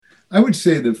I would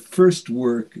say the first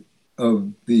work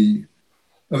of the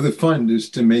fund is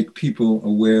to make people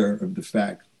aware of the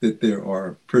fact that there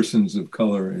are persons of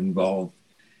color involved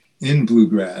in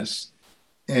bluegrass,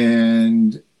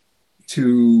 and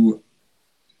to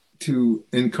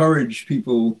encourage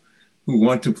people who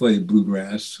want to play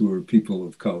bluegrass who are people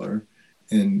of color,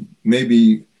 and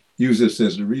maybe use us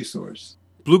as a resource.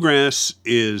 Bluegrass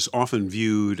is often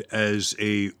viewed as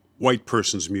a white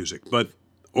person's music, but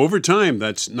over time,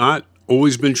 that's not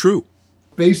always been true.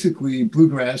 Basically,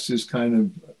 bluegrass is kind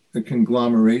of a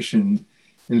conglomeration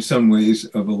in some ways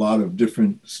of a lot of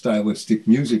different stylistic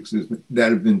musics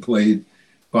that have been played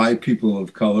by people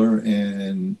of color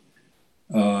and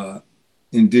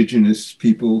indigenous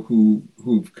people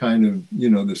who've kind of,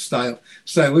 the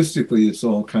stylistically, it's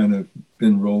all kind of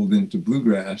been rolled into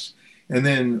bluegrass. And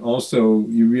then also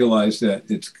you realize that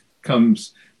it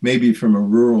comes maybe from a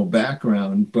rural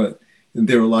background, but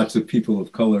there are lots of people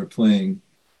of color playing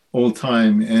old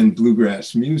time and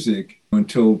bluegrass music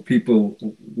until people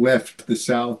left the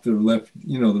South or left,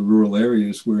 the rural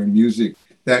areas where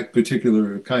that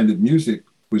particular kind of music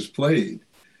was played.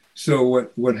 So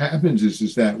what happens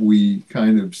is that we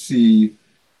kind of see,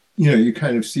 you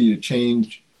kind of see a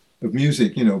change of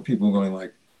music, people going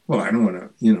like, well, I don't want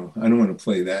to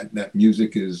play that. That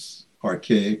music is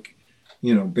archaic,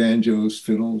 banjos,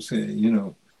 fiddles, hey,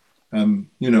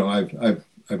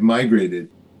 I've migrated.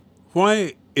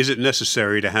 Why is it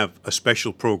necessary to have a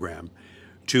special program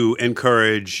to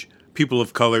encourage people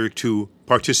of color to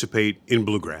participate in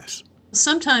bluegrass?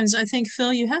 Sometimes I think,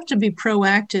 Phil, you have to be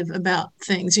proactive about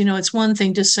things. It's one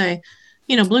thing to say,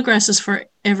 bluegrass is for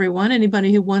everyone.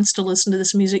 Anybody who wants to listen to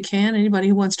this music can. Anybody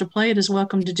who wants to play it is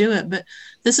welcome to do it. But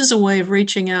this is a way of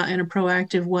reaching out in a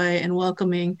proactive way and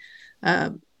welcoming,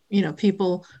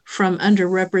 people from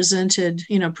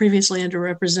underrepresented, previously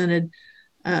underrepresented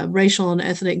racial and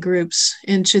ethnic groups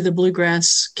into the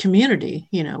bluegrass community.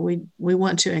 We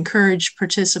want to encourage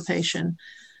participation.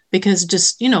 Because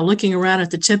just, looking around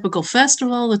at the typical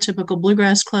festival, the typical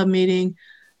Bluegrass Club meeting,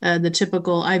 the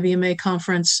typical IBMA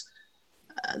conference,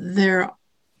 there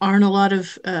aren't a lot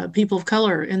of people of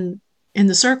color in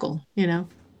the circle,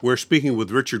 We're speaking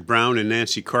with Richard Brown and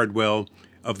Nancy Cardwell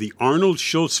of the Arnold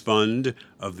Schultz Fund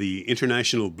of the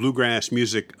International Bluegrass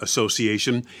Music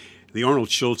Association. The Arnold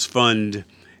Schultz Fund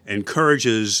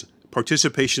encourages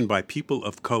participation by people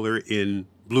of color in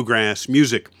bluegrass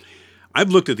music. I've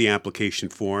looked at the application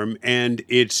form, and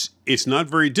it's not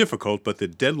very difficult, but the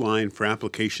deadline for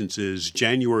applications is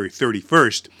January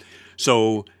 31st.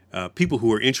 So people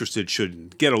who are interested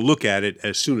should get a look at it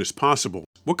as soon as possible.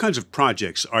 What kinds of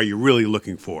projects are you really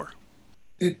looking for?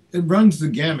 It runs the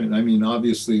gamut. I mean,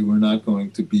 obviously, we're not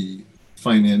going to be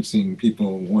financing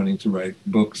people wanting to write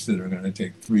books that are going to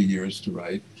take 3 years to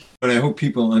write. But I hope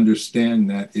people understand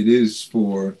that it is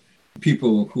for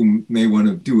people who may want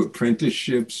to do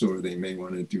apprenticeships, or they may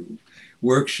want to do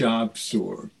workshops,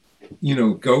 or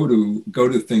go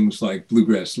to things like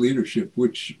Bluegrass Leadership,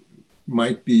 which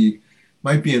might be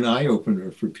an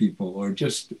eye-opener for people, or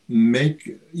just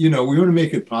make, we want to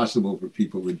make it possible for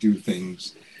people to do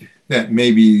things that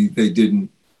maybe they didn't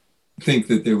think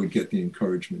that they would get the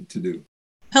encouragement to do.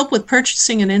 Help with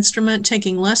purchasing an instrument,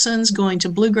 taking lessons, going to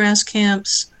bluegrass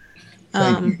camps.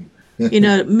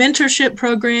 Mentorship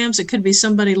programs. It could be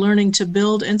somebody learning to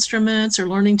build instruments or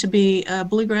learning to be a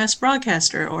bluegrass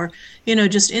broadcaster, or,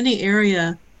 just any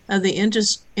area of the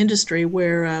industry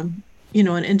where, an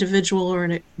individual or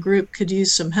a group could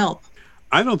use some help.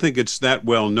 I don't think it's that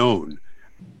well known,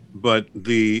 but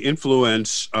the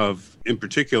influence of, in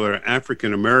particular,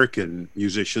 African American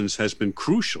musicians has been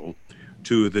crucial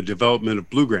to the development of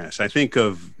bluegrass. I think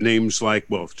of names like,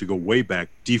 to go way back,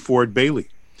 DeFord Bailey.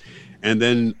 And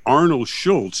then Arnold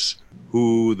Schultz,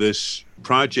 who this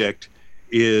project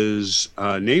is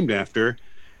named after.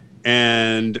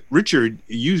 And Richard,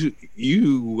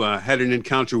 you had an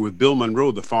encounter with Bill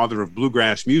Monroe, the father of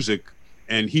bluegrass music,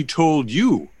 and he told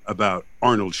you about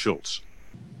Arnold Schultz.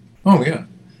 Oh, yeah.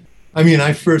 I mean,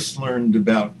 I first learned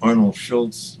about Arnold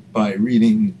Schultz by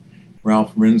reading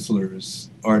Ralph Rensler's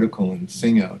article in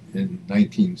Sing Out in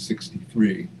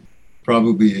 1963.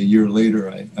 Probably a year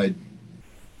later, I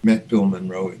met Bill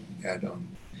Monroe at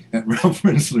Ralph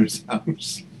Rensler's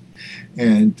house,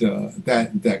 and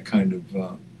that kind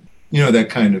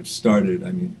of started.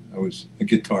 I mean, I was a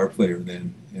guitar player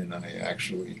then, and I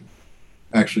actually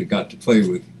got to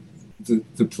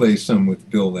play some with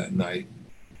Bill that night.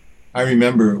 I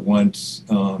remember once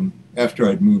after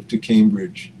I'd moved to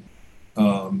Cambridge,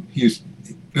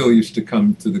 Bill used to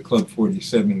come to the Club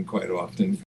 47 quite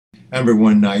often. I remember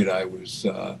one night I was,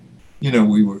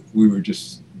 we were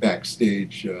just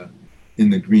backstage in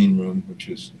the green room, which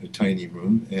is a tiny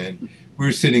room, and we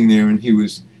were sitting there, and he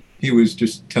was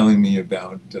just telling me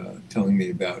about, he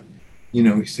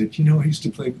said, I used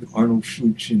to play with Arnold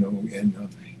Schultz, and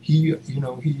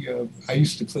I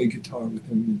used to play guitar with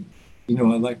him, and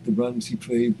I liked the runs he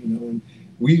played, and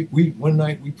we one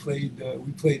night we played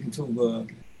until the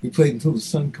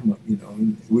sun come up,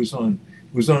 and it was on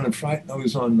a Friday, it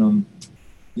was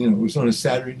on a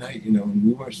Saturday night, and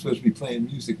we weren't supposed to be playing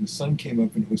music. The sun came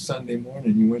up and it was Sunday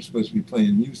morning, and you weren't supposed to be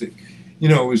playing music.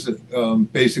 It was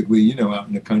basically, out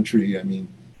in the country. I mean,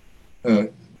 a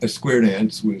square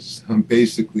dance was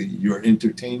basically your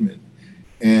entertainment,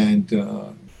 and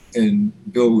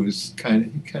Bill was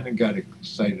kind of got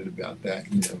excited about that,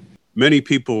 Many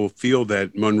people feel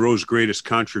that Monroe's greatest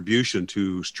contribution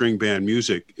to string band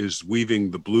music is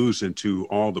weaving the blues into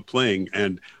all the playing,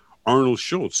 and Arnold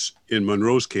Schultz, in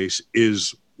Monroe's case,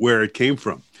 is where it came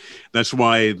from. That's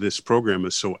why this program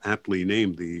is so aptly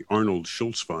named the Arnold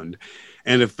Schultz Fund.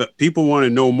 And if people want to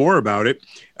know more about it,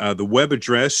 the web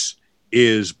address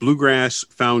is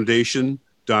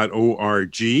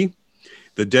bluegrassfoundation.org.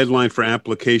 The deadline for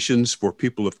applications for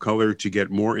people of color to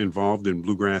get more involved in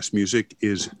bluegrass music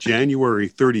is January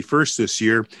 31st this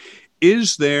year.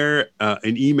 Is there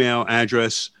an email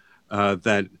address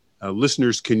that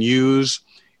listeners can use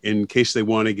in case they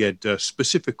want to get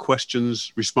specific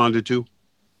questions responded to?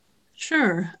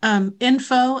 Sure.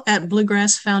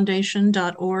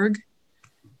 info@bluegrassfoundation.org.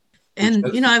 And,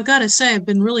 I've got to say, I've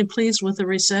been really pleased with the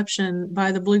reception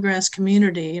by the bluegrass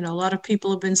community. A lot of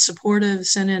people have been supportive,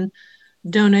 sent in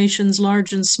donations,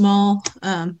 large and small.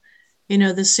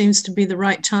 This seems to be the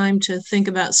right time to think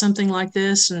about something like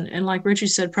this. And like Richie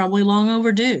said, probably long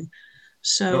overdue.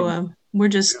 So we're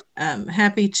just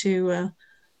happy to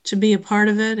be a part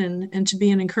of it and to be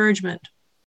an encouragement